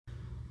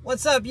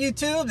What's up,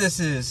 YouTube? This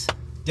is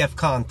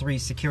DEFCON 3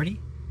 Security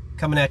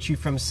coming at you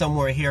from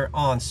somewhere here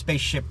on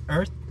Spaceship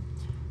Earth.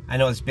 I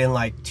know it's been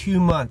like 2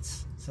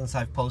 months since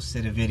I've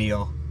posted a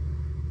video,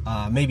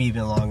 maybe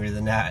even longer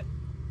than that.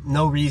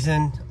 No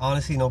reason,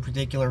 honestly, no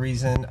particular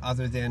reason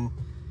other than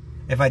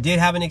if I did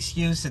have an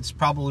excuse, it's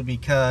probably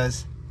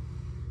because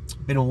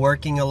I've been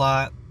working a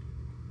lot.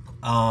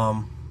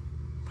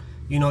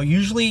 You know,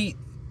 usually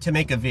to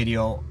make a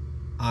video,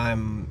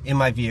 I'm in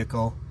my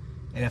vehicle.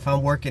 And if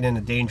I'm working in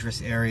a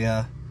dangerous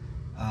area,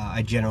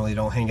 I generally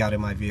don't hang out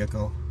in my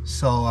vehicle.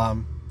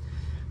 So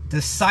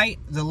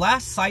the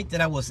last site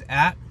that I was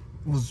at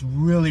was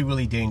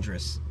really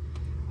dangerous.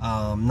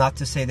 Not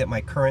to say that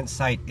my current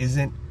site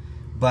isn't,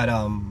 but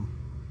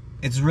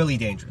it's really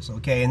dangerous.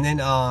 Okay, and then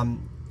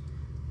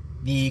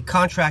the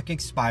contract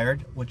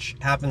expired, which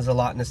happens a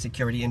lot in the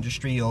security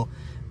industry. You'll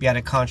be at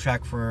a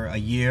contract for a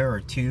year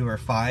or 2 or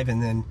 5,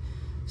 and then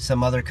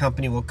some other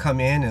company will come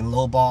in and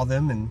lowball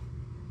them and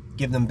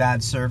give them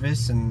bad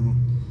service, and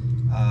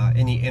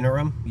in the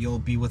interim you'll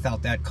be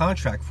without that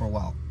contract for a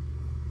while.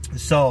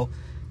 So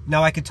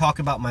now I could talk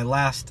about my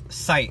last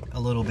site a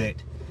little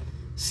bit,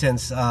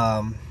 since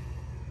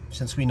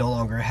we no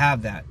longer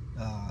have that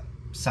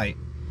site.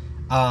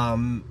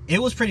 It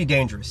was pretty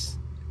dangerous.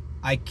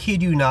 I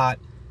kid you not.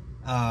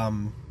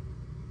 I'd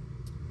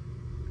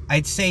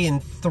say in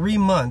 3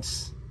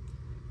 months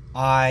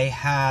I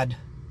had,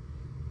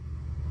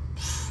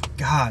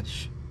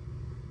 gosh,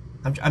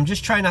 I'm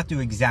just trying not to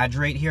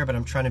exaggerate here, but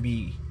I'm trying to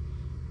be,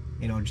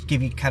 you know, just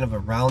give you kind of a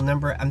round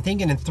number. I'm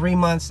thinking in 3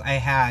 months I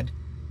had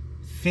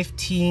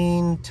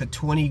 15 to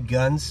 20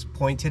 guns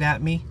pointed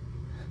at me.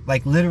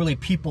 Like literally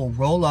people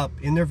roll up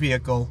in their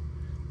vehicle,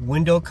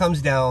 window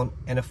comes down,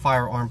 and a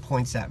firearm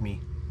points at me.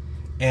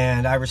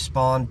 And I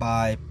respond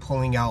by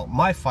pulling out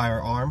my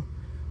firearm,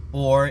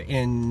 or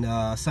in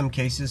some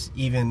cases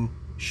even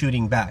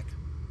shooting back,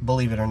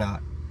 believe it or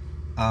not.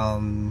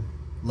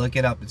 Look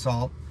it up, it's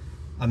all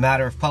a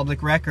matter of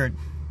public record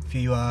if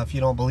you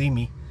don't believe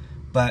me.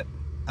 But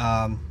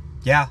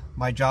yeah,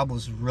 my job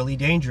was really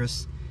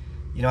dangerous.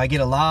 You know, I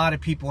get a lot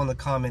of people in the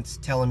comments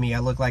telling me I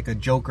look like a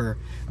Joker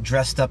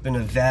dressed up in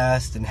a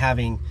vest and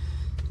having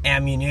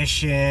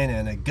ammunition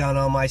and a gun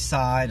on my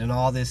side and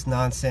all this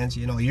nonsense.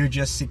 You know, you're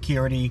just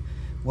security,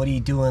 what are you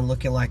doing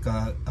looking like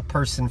a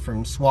person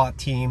from SWAT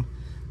team?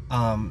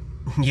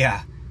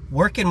 Yeah,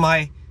 work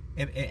in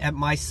at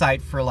my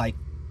site for like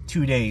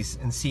 2 days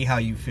and see how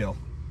you feel.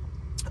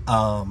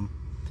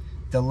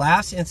 The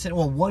last incident,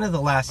 well, one of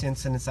the last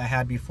incidents I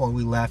had before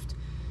we left,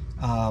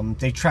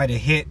 they tried to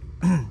hit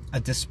a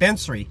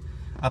dispensary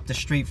up the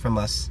street from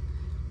us,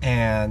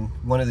 and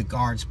one of the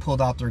guards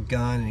pulled out their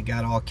gun and it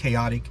got all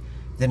chaotic.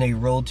 Then they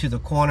rolled to the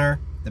corner,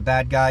 the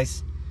bad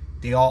guys.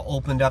 They all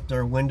opened up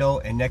their window,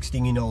 and next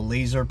thing you know,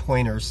 laser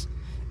pointers.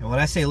 And when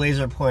I say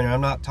laser pointer,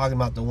 I'm not talking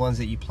about the ones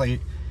that you play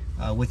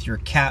with your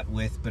cat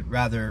with, but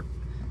rather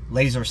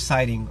laser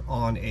sighting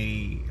on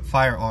a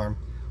firearm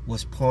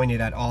was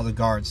pointed at all the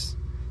guards.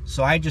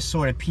 So I just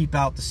sort of peep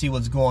out to see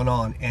what's going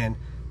on, and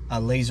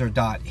a laser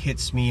dot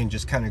hits me and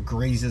just kind of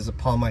grazes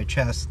upon my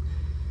chest.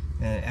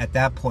 And at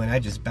that point I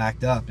just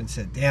backed up and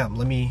said, damn,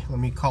 let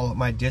me call up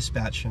my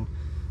dispatch and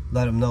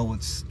let them know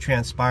what's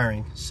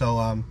transpiring.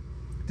 So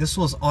this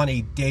was on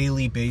a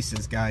daily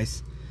basis,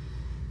 guys.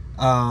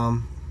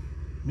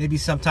 Maybe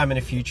sometime in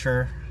the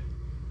future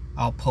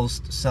I'll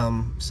post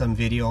some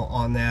video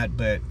on that,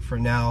 but for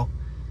now,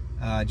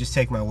 just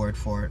take my word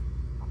for it.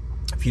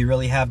 If you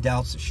really have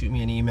doubts, shoot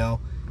me an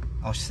email.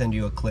 I'll send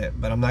you a clip,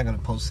 but I'm not going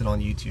to post it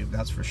on YouTube,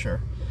 that's for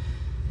sure.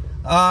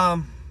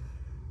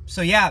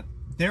 So yeah,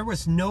 there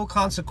was no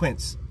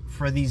consequence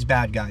for these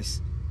bad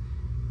guys.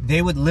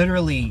 They would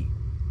literally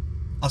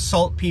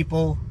assault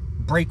people,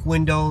 break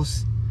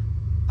windows.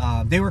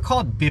 They were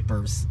called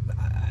bippers.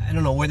 I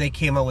don't know where they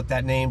came up with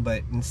that name,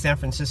 but in San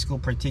Francisco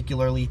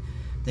particularly,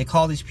 they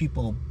call these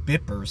people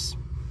bippers.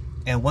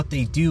 And what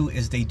they do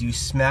is they do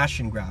smash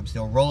and grabs.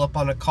 They'll roll up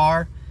on a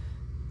car,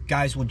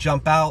 guys will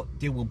jump out,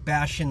 they will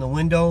bash in the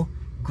window,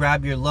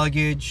 grab your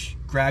luggage,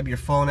 grab your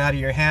phone out of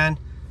your hand,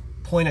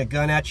 point a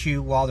gun at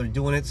you while they're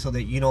doing it so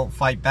that you don't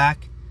fight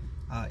back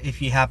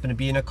if you happen to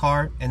be in a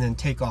car, and then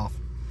take off.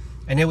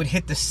 And it would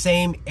hit the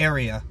same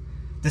area.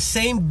 The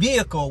same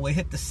vehicle would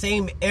hit the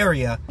same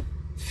area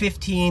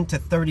 15 to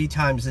 30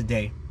 times a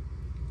day.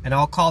 And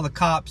I'll call the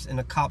cops, and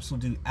the cops will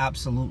do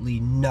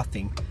absolutely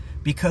nothing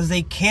because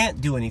they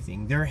can't do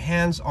anything. Their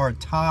hands are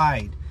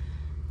tied.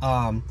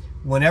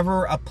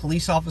 Whenever a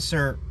police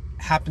officer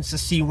happens to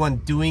see one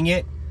doing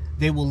it,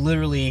 they will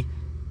literally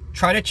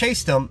try to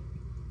chase them,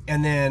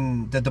 and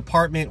then the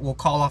department will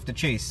call off the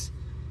chase,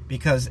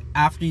 because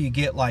after you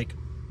get like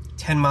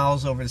 10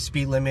 miles over the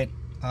speed limit,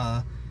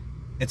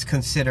 it's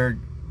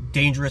considered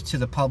dangerous to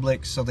the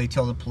public, so they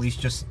tell the police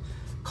just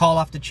call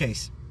off the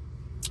chase.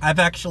 I've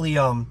actually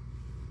I'll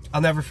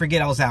never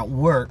forget, I was at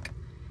work,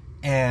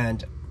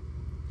 and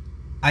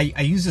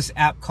I use this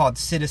app called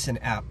Citizen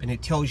app, and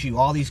it tells you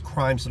all these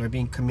crimes that are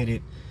being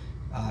committed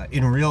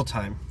in real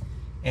time.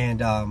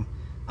 And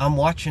I'm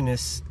watching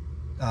this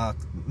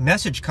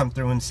message come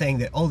through and saying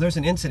that, oh, there's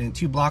an incident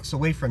 2 blocks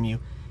away from you,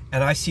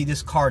 and I see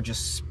this car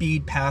just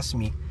speed past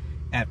me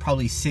at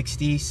probably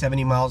 60,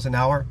 70 miles an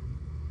hour,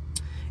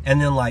 and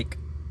then like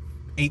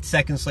 8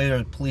 seconds later,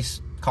 the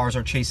police cars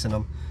are chasing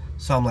them.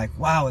 So I'm like,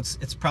 wow,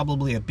 it's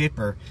probably a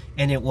bipper,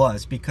 and it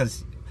was,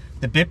 because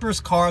the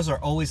bippers cars are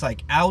always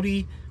like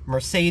Audi,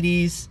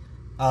 Mercedes,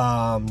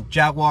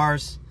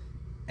 Jaguars,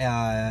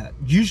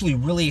 usually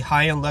really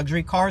high-end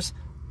luxury cars,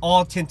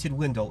 all tinted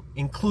window,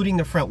 including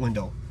the front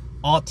window,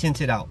 all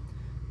tinted out.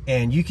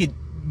 And you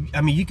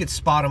could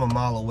spot them a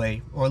mile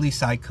away, or at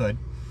least I could.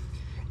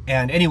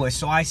 And anyway,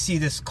 so I see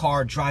this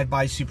car drive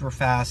by super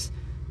fast,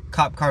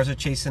 cop cars are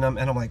chasing them,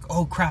 and I'm like,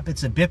 oh crap,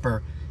 it's a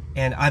bipper.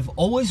 And I've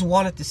always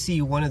wanted to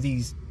see one of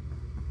these,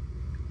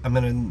 I'm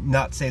gonna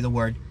not say the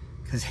word,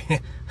 because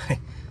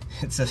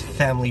it's a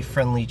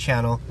family-friendly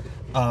channel.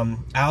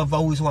 I've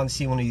always wanted to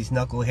see one of these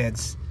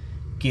knuckleheads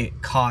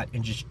get caught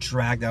and just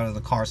dragged out of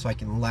the car so I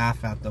can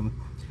laugh at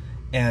them.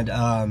 And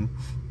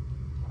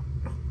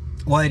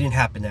well, it didn't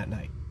happen that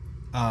night.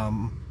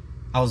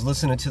 I was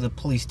listening to the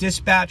police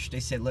dispatch. They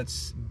said,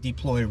 let's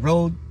deploy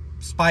road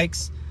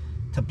spikes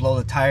to blow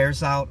the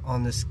tires out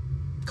on this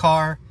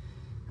car.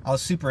 I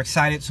was super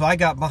excited, so I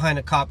got behind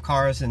the cop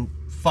cars and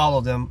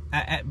followed them,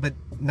 but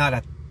not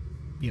at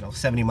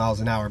 70 miles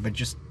an hour, but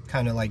just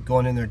kind of like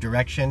going in their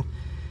direction.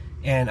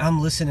 And I'm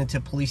listening to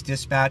police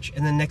dispatch,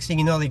 and then next thing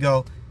you know, they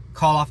go,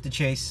 call off the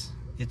chase,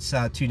 it's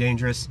too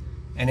dangerous,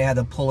 and they had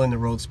to pull in the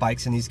road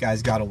spikes, and these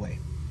guys got away,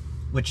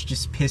 which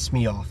just pissed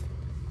me off.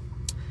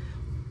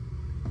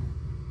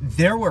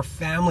 There were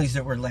families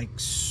that were like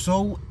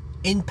so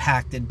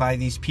impacted by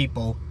these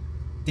people.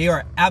 They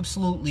are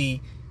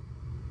absolutely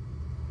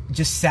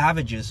just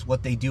savages,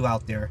 what they do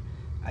out there.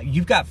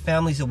 You've got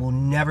families that will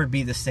never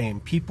be the same.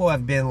 People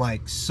have been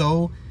like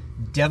so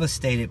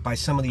devastated by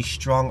some of these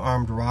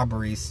strong-armed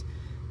robberies.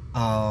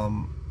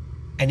 And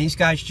these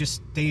guys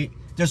just,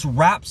 there's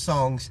rap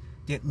songs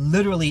that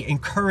literally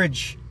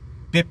encourage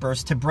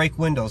bippers to break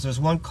windows. There's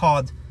one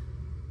called,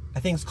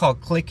 I think it's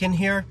called Click in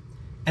Here,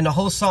 and the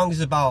whole song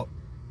is about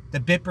the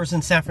bippers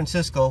in San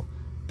Francisco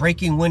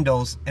breaking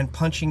windows and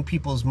punching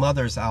people's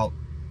mothers out.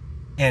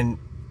 And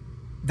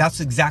that's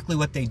exactly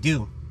what they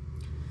do.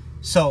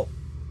 So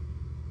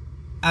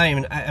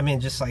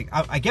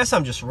I guess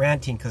I'm just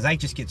ranting because I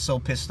just get so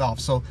pissed off.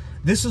 So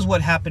this is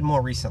what happened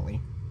more recently.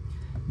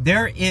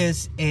 There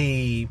is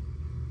a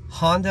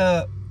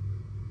Honda,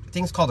 I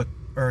think it's called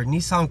or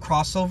Nissan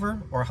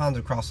crossover or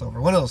Honda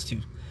crossover, one of those two.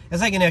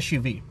 It's like an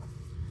SUV.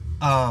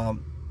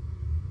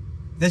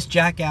 This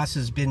jackass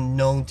has been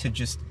known to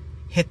just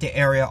hit the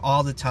area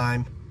all the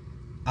time.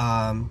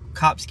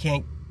 Cops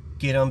can't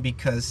get him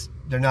because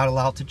they're not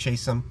allowed to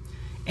chase him.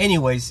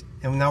 Anyways,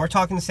 and now we're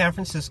talking to San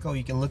Francisco.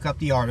 You can look up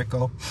the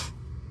article.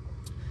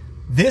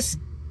 This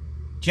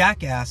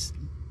jackass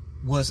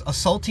was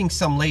assaulting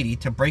some lady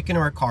to break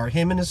into her car,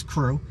 him and his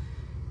crew.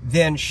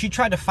 Then she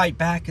tried to fight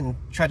back and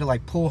try to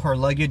like pull her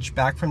luggage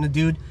back from the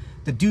dude.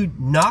 The dude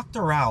knocked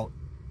her out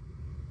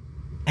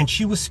and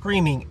she was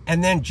screaming.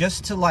 And then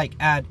just to like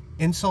add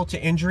insult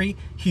to injury,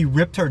 he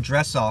ripped her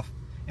dress off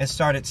and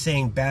started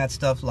saying bad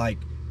stuff like,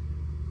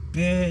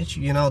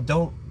 bitch,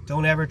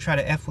 don't ever try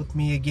to F with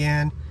me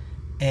again.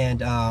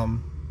 And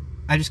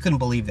I just couldn't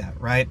believe that,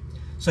 right?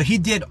 So he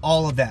did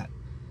all of that.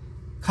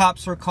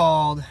 Cops were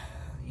called.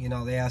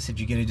 They asked, did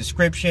you get a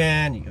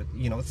description?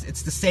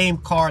 It's the same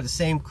car, the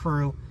same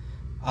crew.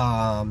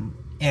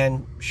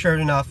 And sure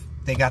enough,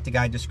 they got the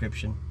guy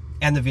description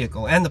and the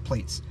vehicle and the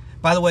plates.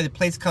 By the way, the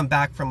plates come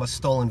back from a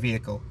stolen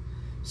vehicle.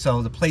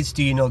 So the plates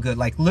do you no good.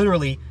 Like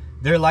literally,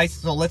 their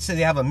license, so let's say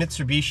they have a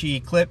Mitsubishi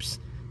Eclipse,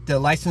 the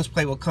license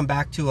plate will come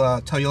back to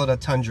a Toyota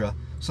Tundra.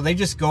 So they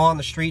just go on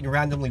the street and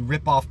randomly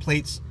rip off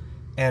plates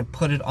and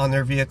put it on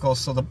their vehicle.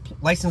 So the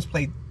license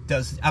plate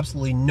does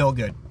absolutely no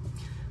good.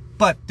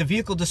 But the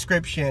vehicle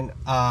description,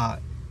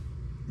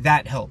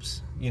 that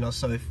helps.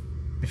 So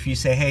if you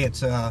say, hey,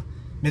 it's a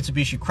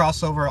Mitsubishi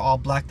crossover, all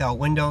blacked out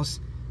windows,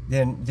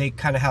 then they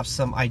kind of have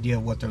some idea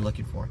of what they're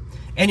looking for.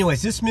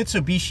 Anyways, this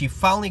Mitsubishi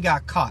finally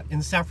got caught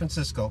in San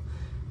Francisco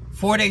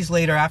 4 days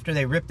later after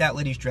they ripped that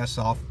lady's dress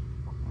off.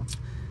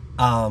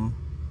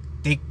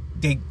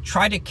 They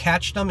tried to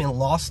catch them and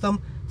lost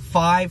them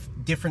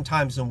 5 different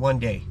times in one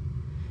day.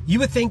 You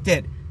would think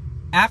that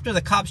after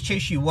the cops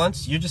chase you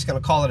once, you're just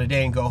going to call it a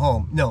day and go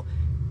home. No,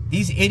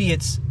 these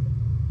idiots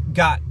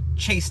got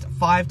chased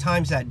 5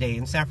 times that day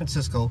in San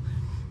Francisco.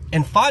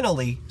 And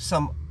finally,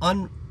 some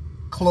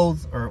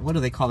unclothed, or what do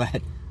they call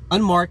that?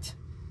 Unmarked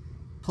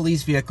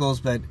police vehicles,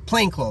 but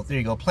plainclothes, there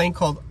you go,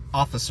 plainclothes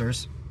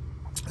officers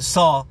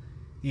saw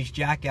these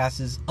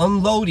jackasses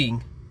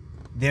unloading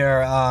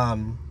their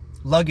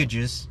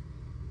luggages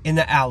in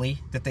the alley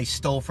that they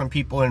stole from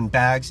people in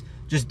bags,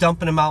 just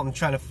dumping them out and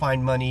trying to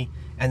find money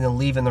and then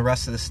leaving the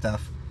rest of the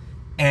stuff,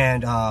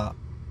 and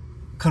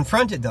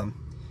confronted them.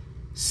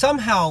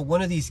 Somehow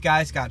one of these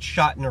guys got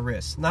shot in the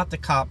wrist, not the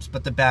cops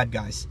but the bad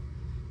guys,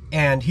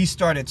 and he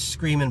started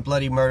screaming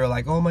bloody murder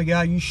like, oh my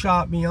god, you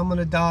shot me, I'm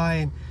gonna die.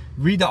 And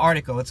read the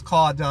article. It's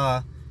called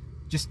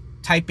just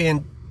type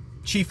in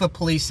chief of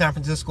police San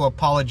Francisco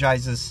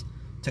apologizes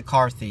to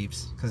car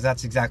thieves, because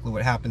that's exactly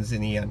what happens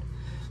in the end.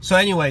 So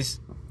anyways,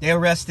 they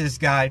arrest this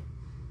guy,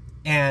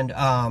 and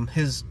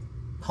his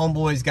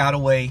homeboys got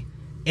away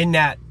in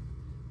that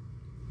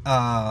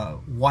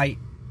white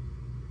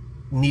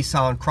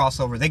Nissan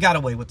crossover. They got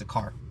away with the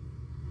car.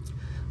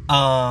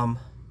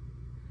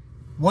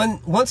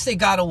 Once they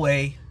got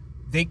away,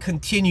 they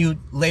continued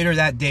later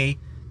that day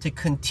to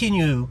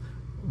continue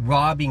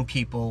robbing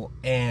people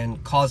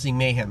and causing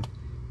mayhem.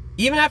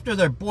 Even after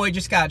their boy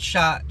just got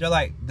shot, they're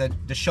like,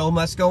 the show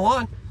must go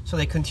on. So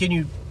they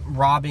continued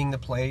robbing the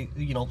place,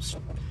 you know,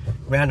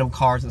 random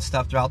cars and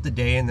stuff throughout the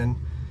day. And then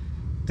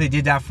they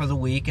did that for the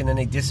week, and then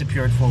they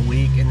disappeared for a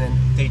week, and then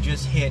they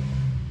just hit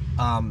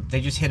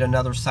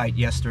another site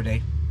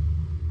yesterday.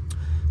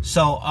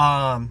 So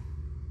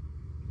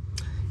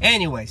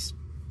anyways,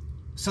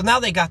 so now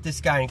they got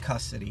this guy in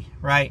custody,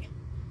 right?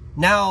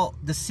 Now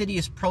the city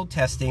is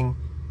protesting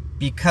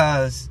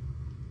because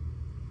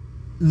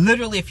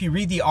literally, if you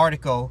read the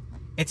article,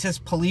 it says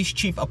police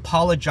chief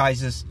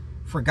apologizes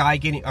for guy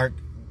getting, or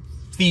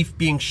thief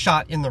being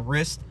shot in the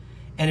wrist.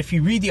 And if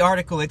you read the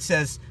article, it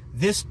says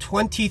this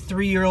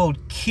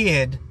 23-year-old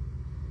kid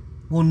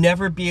will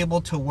never be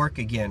able to work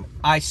again.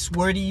 I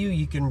swear to you,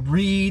 you can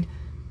read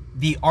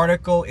the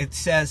article. It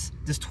says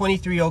this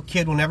 23-year-old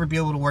kid will never be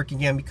able to work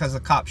again because the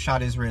cop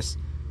shot his wrist.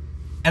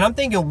 And I'm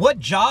thinking, what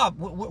job?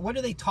 What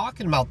are they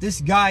talking about?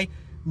 This guy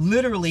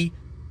literally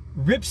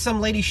ripped some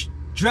lady's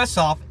dress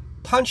off,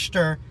 punched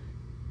her,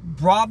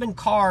 robbing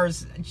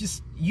cars,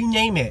 just you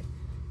name it.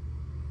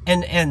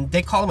 And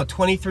they call him a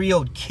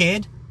 23-year-old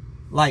kid?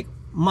 Like,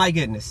 my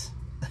goodness.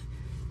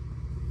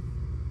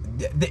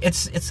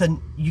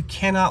 You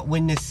cannot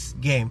win this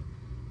game.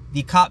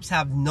 The cops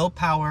have no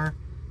power.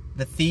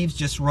 The thieves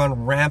just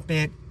run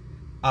rampant.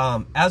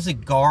 As a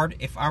guard,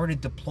 if I were to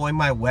deploy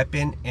my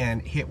weapon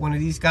and hit one of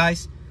these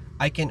guys,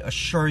 I can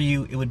assure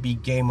you it would be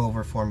game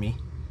over for me.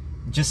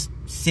 Just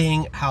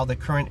seeing how the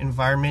current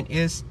environment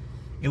is,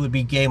 it would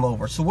be game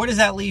over. So where does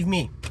that leave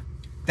me?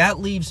 That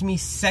leaves me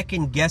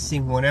second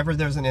guessing whenever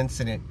there's an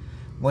incident.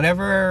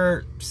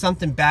 Whenever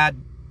something bad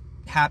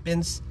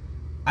happens,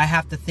 I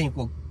have to think,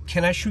 well,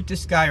 can I shoot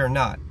this guy or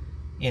not?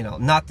 You know,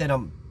 not that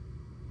I'm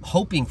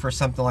hoping for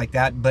something like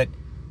that, but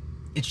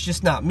it's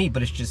just not me.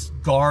 But it's just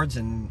guards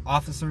and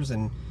officers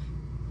and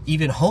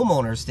even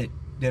homeowners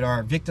that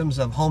are victims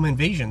of home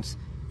invasions.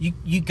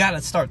 You got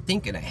to start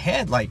thinking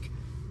ahead. Like,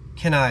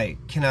 can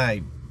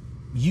I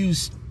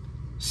use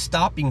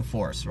stopping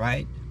force,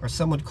 right? Or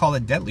some would call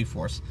it deadly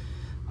force,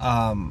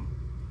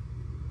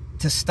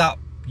 to stop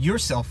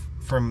yourself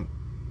from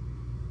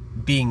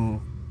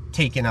being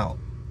taken out.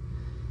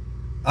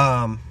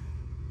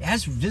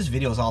 This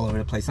video is all over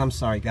the place. I'm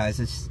sorry, guys.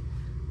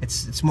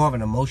 It's more of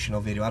an emotional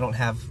video. I don't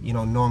have, you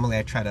know, normally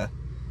I try to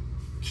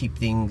keep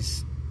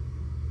things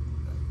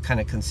kind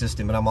of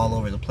consistent, but I'm all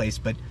over the place.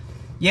 But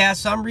yeah,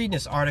 so I'm reading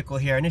this article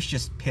here, and it's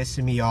just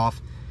pissing me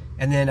off.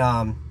 And then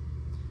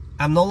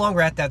I'm no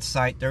longer at that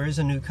site. There is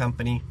a new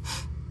company,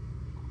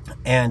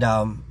 and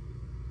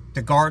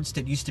the guards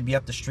that used to be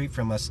up the street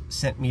from us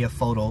sent me a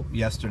photo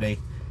yesterday.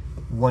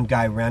 One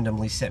guy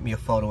randomly sent me a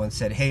photo and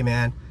said, "Hey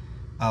man,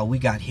 we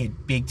got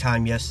hit big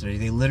time yesterday."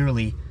 They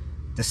literally,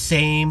 the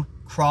same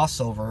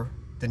crossover,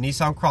 the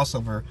Nissan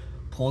crossover,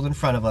 pulled in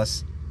front of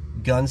us.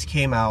 Guns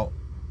came out,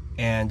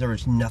 and there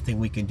was nothing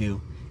we can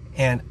do.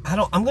 And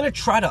I'm gonna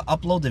try to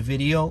upload the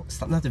video,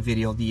 not the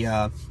video,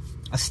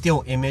 a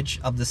still image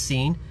of the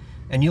scene,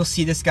 and you'll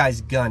see this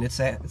guy's gun. It's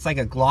like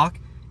a Glock,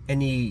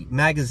 and the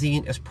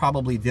magazine is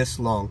probably this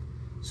long,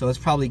 so it's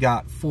probably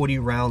got 40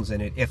 rounds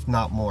in it, if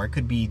not more. It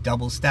could be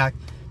double stacked,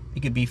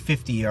 it could be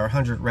 50 or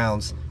 100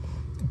 rounds,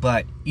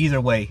 but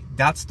either way,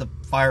 that's the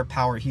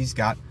firepower he's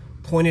got,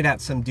 pointed at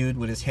some dude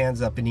with his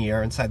hands up in the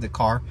air inside the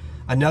car.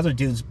 Another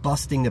dude's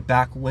busting the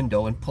back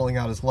window and pulling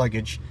out his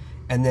luggage,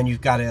 and then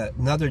you've got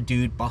another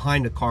dude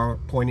behind the car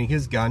pointing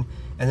his gun,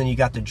 and then you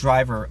got the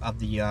driver of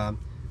the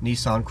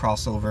Nissan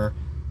crossover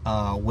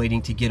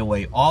waiting to get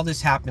away. All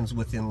this happens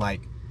within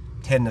like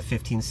 10 to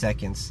 15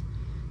 seconds,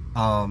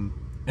 and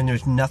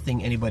there's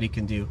nothing anybody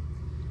can do.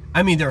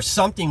 I mean, there's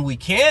something we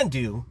can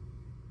do,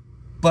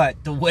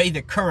 but the way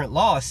the current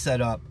law is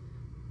set up,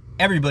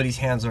 everybody's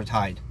hands are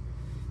tied.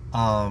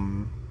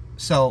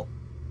 So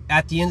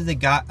at the end of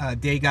the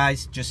day,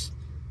 guys, just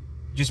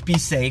be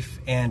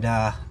safe. And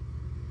I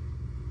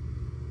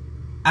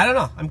don't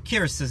know, I'm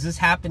curious, does this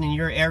happen in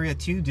your area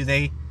too? Do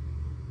they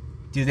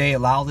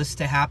allow this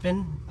to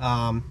happen?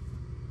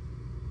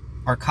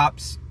 Are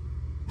cops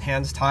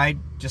hands tied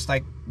just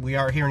like we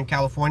are here in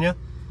California?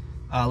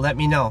 Let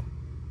me know.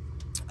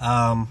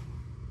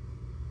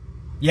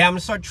 Yeah, I'm gonna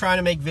start trying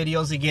to make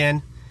videos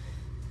again.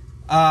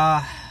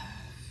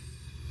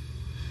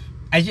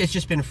 It's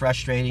just been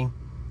frustrating.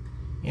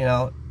 You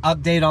know,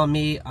 update on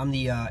me. I'm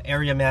the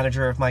area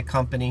manager of my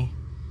company.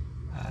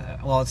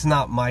 Well, it's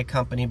not my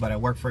company, but I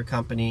work for a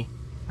company.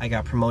 I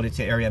got promoted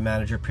to area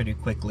manager pretty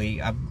quickly.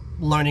 I'm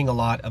learning a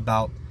lot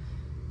about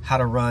how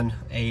to run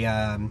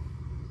a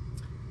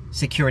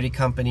security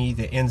company,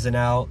 the ins and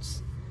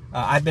outs.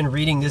 I've been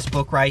reading this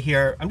book right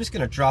here. I'm just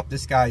going to drop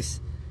this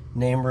guy's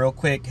name real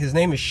quick. His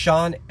name is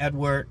Sean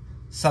Edwards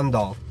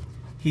Sundial.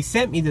 He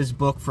sent me this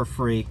book for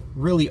free.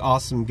 Really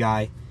awesome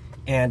guy.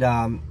 And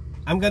I'm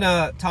going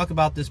to talk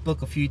about this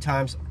book a few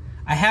times.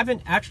 I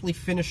haven't actually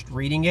finished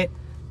reading it,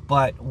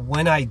 but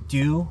when I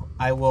do,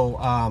 I will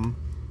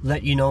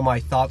let you know my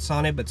thoughts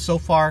on it. But so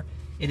far,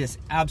 it is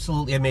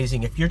absolutely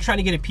amazing. If you're trying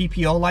to get a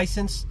PPO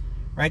license,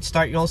 right,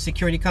 start your own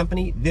security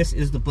company, this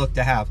is the book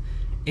to have.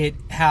 It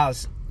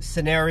has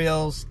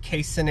scenarios,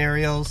 case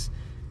scenarios,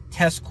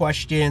 test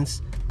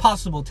questions,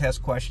 possible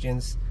test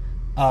questions.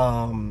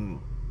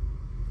 And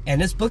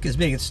this book is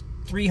big. It's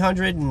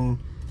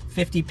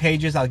 350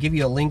 pages. I'll give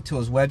you a link to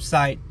his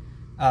website.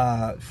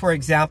 For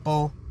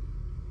example,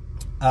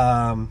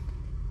 let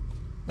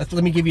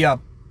me give you a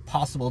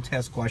possible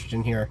test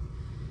question here.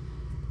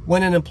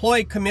 When an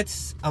employee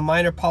commits a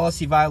minor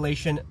policy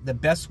violation, the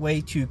best way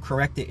to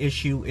correct the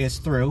issue is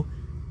through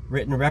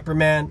written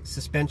reprimand,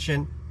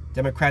 suspension,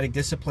 democratic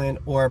discipline,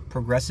 or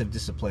progressive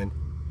discipline,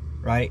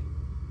 right?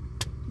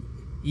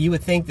 You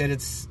would think that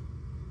it's,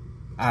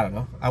 I don't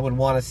know, I would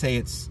want to say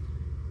it's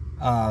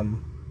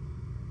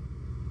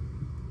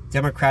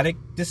democratic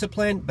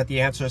discipline, but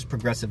the answer is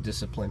progressive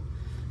discipline.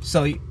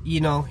 So, you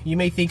know, you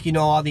may think you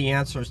know all the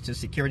answers to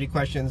security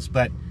questions,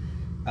 but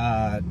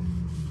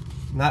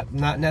not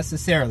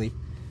necessarily.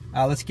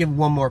 Let's give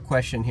one more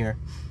question here.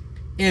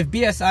 If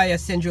BSIS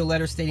sends you a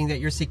letter stating that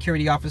your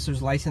security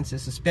officer's license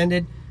is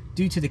suspended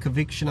due to the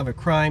conviction of a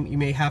crime, you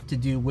may have to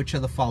do which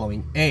of the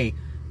following? A,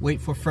 wait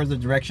for further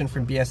direction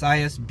from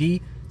BSIS.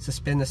 B,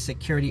 suspend the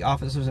security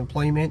officer's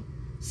employment.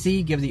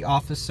 C, give the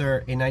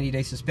officer a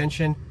 90-day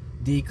suspension.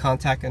 D,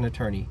 contact an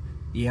attorney.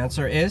 The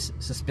answer is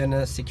suspend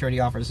the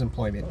security officer's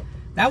employment.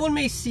 That one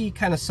may seem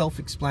kind of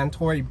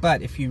self-explanatory,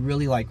 but if you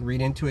really like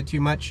read into it too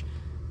much,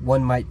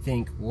 one might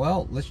think,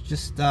 well, let's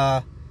just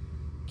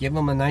give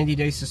them a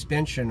 90-day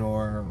suspension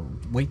or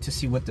wait to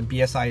see what the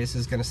BSIS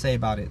is going to say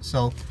about it.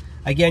 So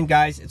again,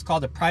 guys, it's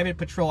called The Private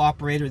Patrol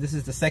Operator. This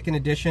is the second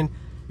edition.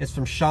 It's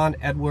from Sean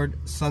Edwards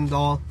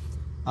Sundial.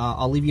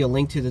 I'll leave you a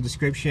link to the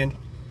description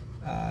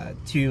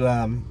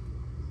to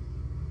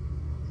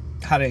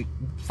how to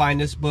find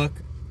this book.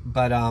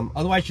 But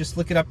otherwise, just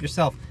look it up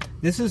yourself.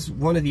 This is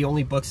one of the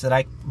only books that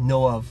I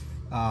know of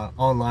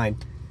online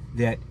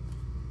that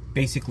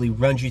basically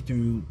runs you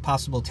through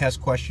possible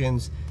test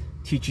questions,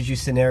 teaches you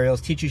scenarios,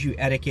 teaches you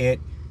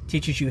etiquette,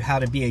 teaches you how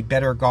to be a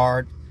better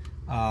guard,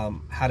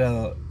 how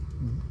to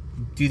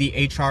do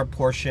the HR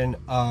portion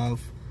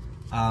of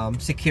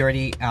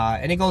security,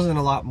 and it goes into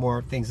a lot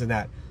more things than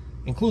that.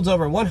 Includes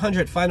over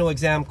 100 final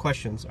exam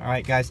questions. All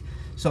right, guys.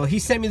 So he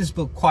sent me this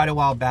book quite a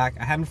while back.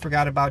 I haven't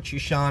forgot about you,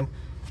 Sean.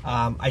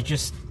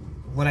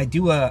 When I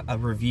do a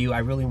review, I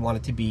really want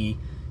it to be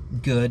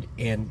good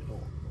and,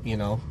 you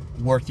know,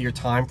 worth your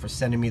time for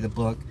sending me the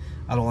book.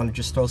 I don't want to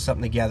just throw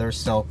something together.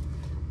 So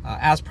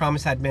as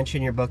promised, I'd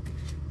mention your book.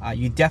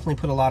 You definitely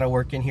put a lot of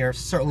work in here.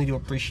 Certainly do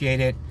appreciate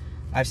it.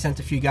 I've sent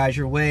a few guys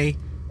your way.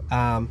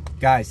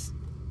 Guys,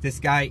 this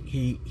guy,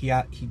 he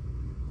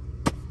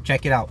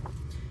check it out.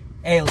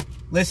 Hey,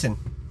 listen,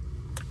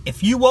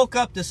 if you woke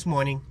up this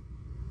morning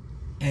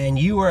and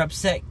you were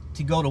upset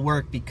to go to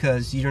work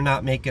because you're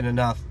not making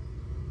enough,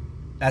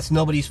 that's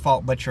nobody's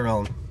fault but your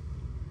own.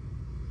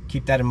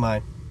 Keep that in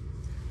mind.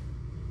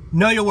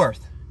 Know your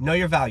worth. Know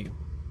your value.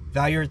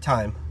 Value your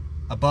time.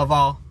 Above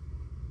all,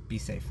 be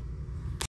safe.